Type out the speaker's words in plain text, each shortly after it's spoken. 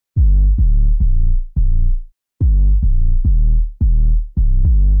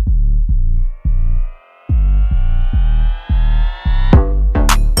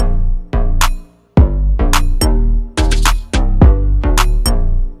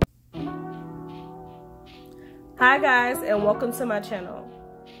Hi guys, and welcome to my channel.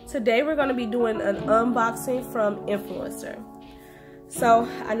 Today we're going to be doing an unboxing from Influenster. So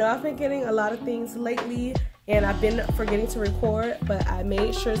I know I've been getting a lot of things lately and I've been forgetting to record, but I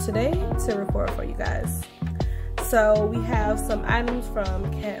made sure today to record for you guys. So we have some items from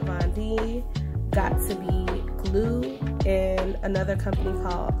Got2b, Got2b glue, and another company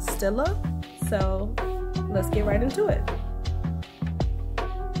called Stila. So let's get right into it.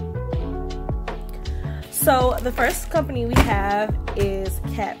 So the first company we have is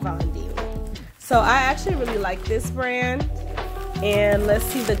Got2b. So I actually really like this brand, and let's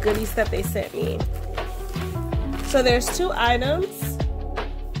see the goodies that they sent me. So there's two items.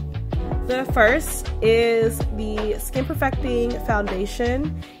 The first is the Skin Perfecting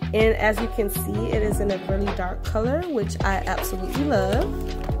Foundation, and as you can see, it is in a really dark color, which I absolutely love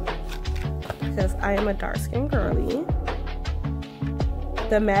because I am a dark skin girly.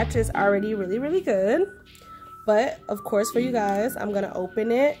 The match is already really good. But of course, for you guys, I'm gonna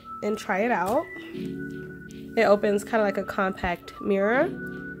open it and try it out. It opens kind of like a compact mirror,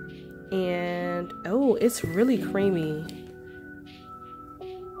 and oh, it's really creamy.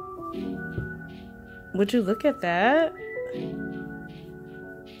 Would you look at that?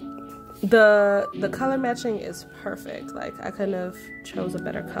 The color matching is perfect. Like, I couldn't have chose a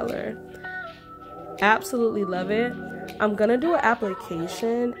better color. Absolutely love it. I'm gonna do an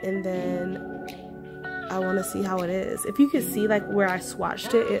application and then I want to see how it is. If you can see, like, where I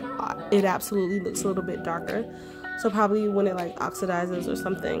swatched it, it absolutely looks a little bit darker. So probably when it like oxidizes or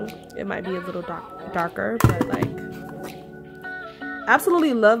something, it might be a little darker. But like,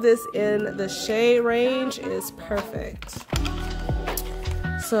 absolutely love this, and the shade range is perfect.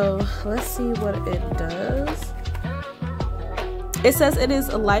 So let's see what it does. It says it is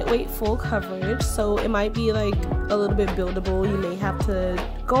a lightweight full coverage, so it might be like a little bit buildable. You may have to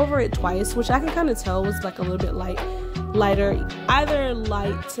go over it twice, which I can kind of tell was like a little bit lighter, either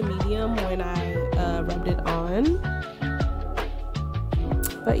light to medium when I rubbed it on.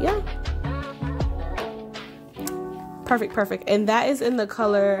 But yeah, perfect. And that is in the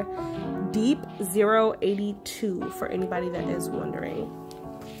color Deep 082 for anybody that is wondering.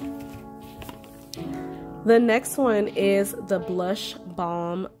 The next one is the Blush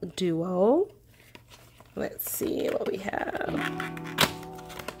Balm Duo. Let's see what we have.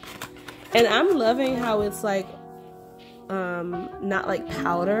 And I'm loving how it's like, not like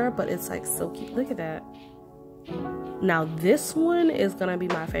powder, but it's like silky. Look at that. Now this one is gonna be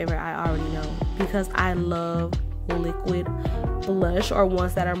my favorite, I already know, because I love liquid blush, or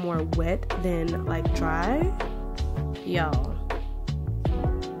ones that are more wet than like dry. Y'all,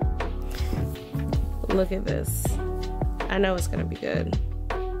 look at this. I know it's gonna be good.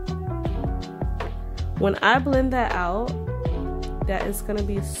 When I blend that out, that is gonna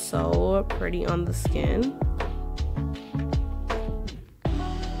be so pretty on the skin.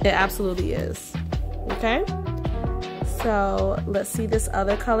 It absolutely is. Okay, so let's see this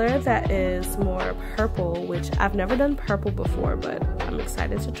other color that is more purple, which I've never done purple before, but I'm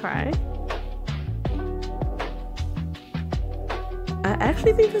excited to try. I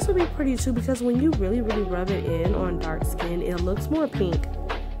actually think this will be pretty too, because when you really rub it in on dark skin, it looks more pink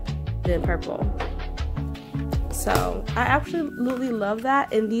than purple. So I absolutely love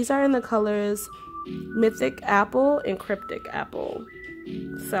that, and these are in the colors Mythic Apple and Cryptic Apple.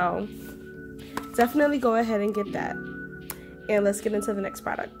 So definitely go ahead and get that. And let's get into the next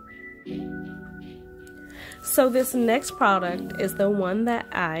product. So this next product is the one that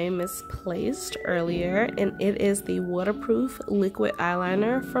I misplaced earlier, and it is the waterproof liquid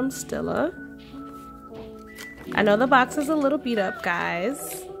eyeliner from Stila. I know the box is a little beat up,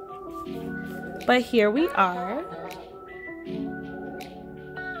 guys, but here we are.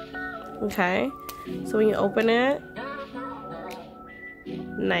 Okay, so when you open it,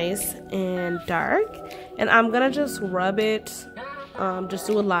 nice and dark, and I'm gonna just rub it, just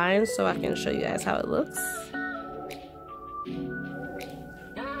do a line so I can show you guys how it looks.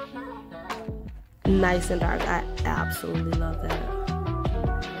 Nice and dark. I absolutely love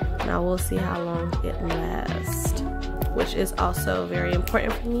that. Now we'll see how long it lasts, which is also very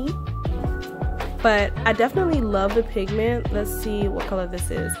important for me. But I definitely love the pigment. Let's see what color this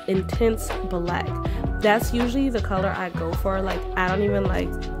is. Intense Black. That's usually the color I go for. Like, I don't even like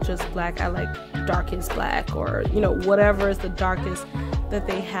just black. I like darkest black, or, you know, whatever is the darkest that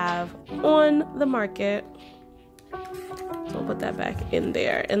they have on the market. So we'll put that back in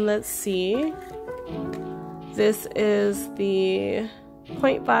there. And let's see. This is the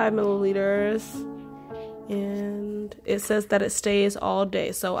 0.5 milliliters. And and it says that it stays all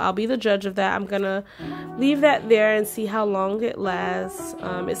day, so I'll be the judge of that. I'm gonna leave that there and see how long it lasts.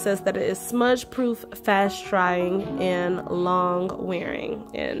 It says that it is smudge proof, fast drying, and long wearing,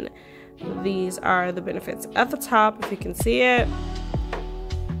 and these are the benefits at the top, if you can see it.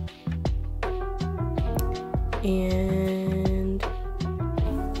 And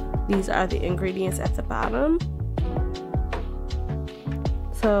these are the ingredients at the bottom.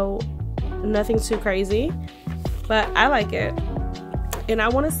 So nothing too crazy, but I like it. And I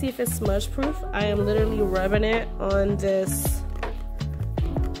want to see if it's smudge proof. I am literally rubbing it on this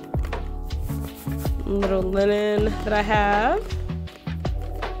little linen that I have.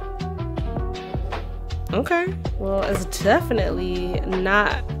 Okay, well, it's definitely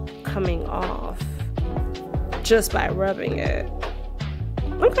not coming off just by rubbing it.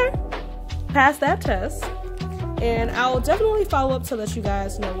 Okay, pass that test. And I'll definitely follow up to let you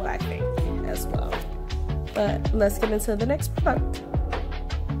guys know what I think as well. But let's get into the next product.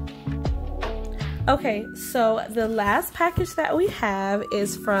 Okay, so the last package that we have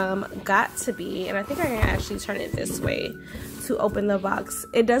is from Got2b, and I think I can actually turn it this way to open the box.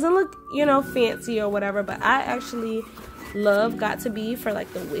 It doesn't look, you know, fancy or whatever, but I actually love Got2b for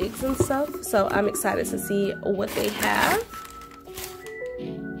like the wigs and stuff, so I'm excited to see what they have.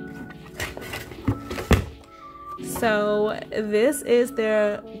 So this is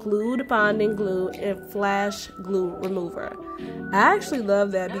their glued bonding glue and flash glue remover. I actually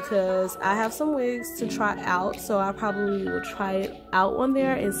love that because I have some wigs to try out, so I probably will try it out on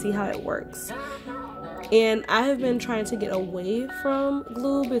there and see how it works. And I have been trying to get away from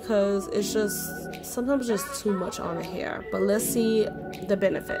glue because it's just sometimes just too much on the hair. But let's see the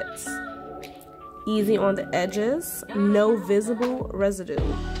benefits. Easy on the edges, no visible residue,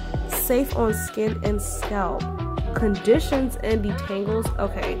 safe on skin and scalp, conditions and detangles.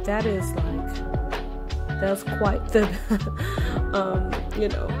 Okay, that is like, that's quite the you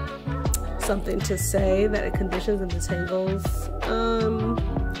know, something to say, that it conditions and detangles.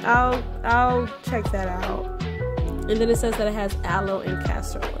 I'll check that out. And then it says that it has aloe and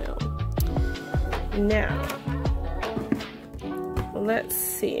castor oil. Now let's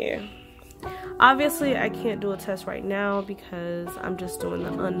see. Obviously I can't do a test right now because I'm just doing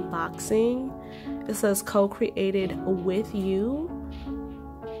the unboxing. It says co-created with you.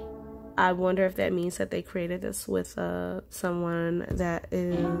 I wonder if that means that they created this with someone that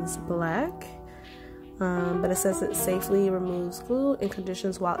is black. But it says it safely removes glue and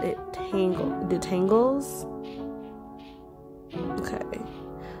conditions while it detangles. Okay.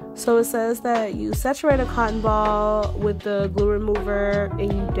 So it says that you saturate a cotton ball with the glue remover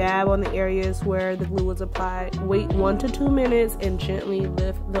and you dab on the areas where the glue was applied. Wait 1 to 2 minutes and gently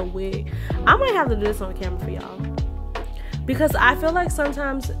lift the wig. I might have to do this on camera for y'all, because I feel like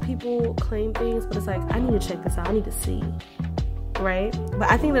sometimes people claim things, but it's like, I need to check this out. I need to see, right?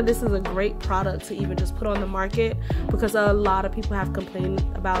 But I think that this is a great product to even just put on the market, because a lot of people have complained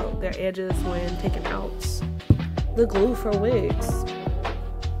about their edges when taking out the glue for wigs.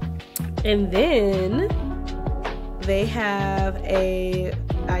 And then they have a,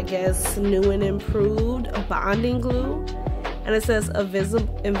 I guess, new and improved bonding glue. And it says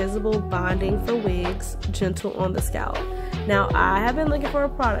invisible bonding for wigs, gentle on the scalp. Now, I have been looking for a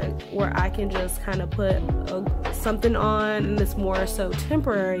product where I can just kind of put something on and it's more so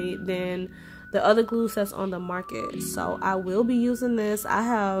temporary than the other glues that's on the market. So I will be using this. I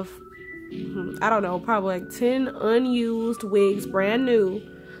have, I don't know, probably like 10 unused wigs, brand new.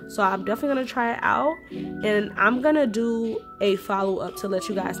 So I'm definitely going to try it out, and I'm going to do a follow-up to let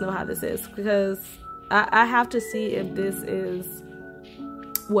you guys know how this is, because I have to see if this is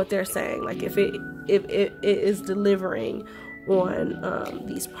what they're saying, like if it is delivering on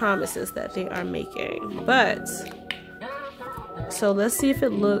these promises that they are making. But so let's see if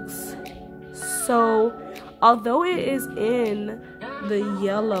it looks. So although it is in the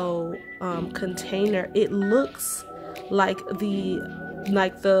yellow container, it looks like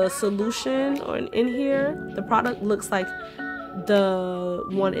the solution in here, the product looks like the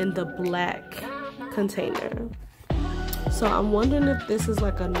one in the black container. So I'm wondering if this is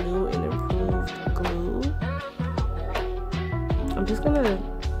like a new and improved glue. I'm just gonna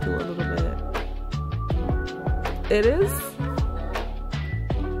do a little bit. It is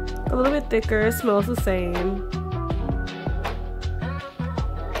a little bit thicker, it smells the same.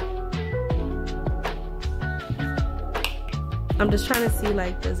 I'm just trying to see,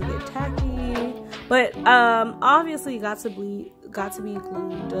 like, does it get tacky? But obviously Got2b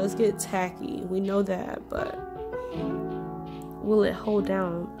glue does get tacky. We know that, but will it hold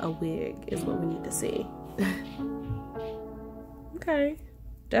down a wig is what we need to see. Okay,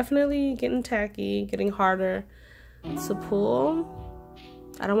 definitely getting tacky, getting harder to pull.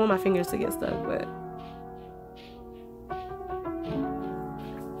 I don't want my fingers to get stuck, but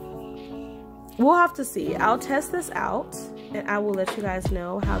we'll have to see. I'll test this out and I will let you guys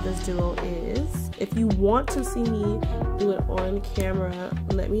know how this duo is. If you want to see me do it on camera,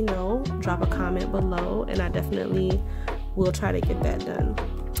 let me know. Drop a comment below and I definitely will try to get that done.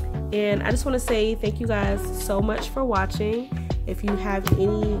 And I just want to say thank you guys so much for watching. If you have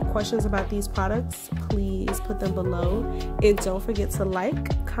any questions about these products, please put them below. And don't forget to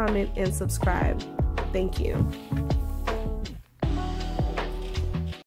like, comment, and subscribe. Thank you.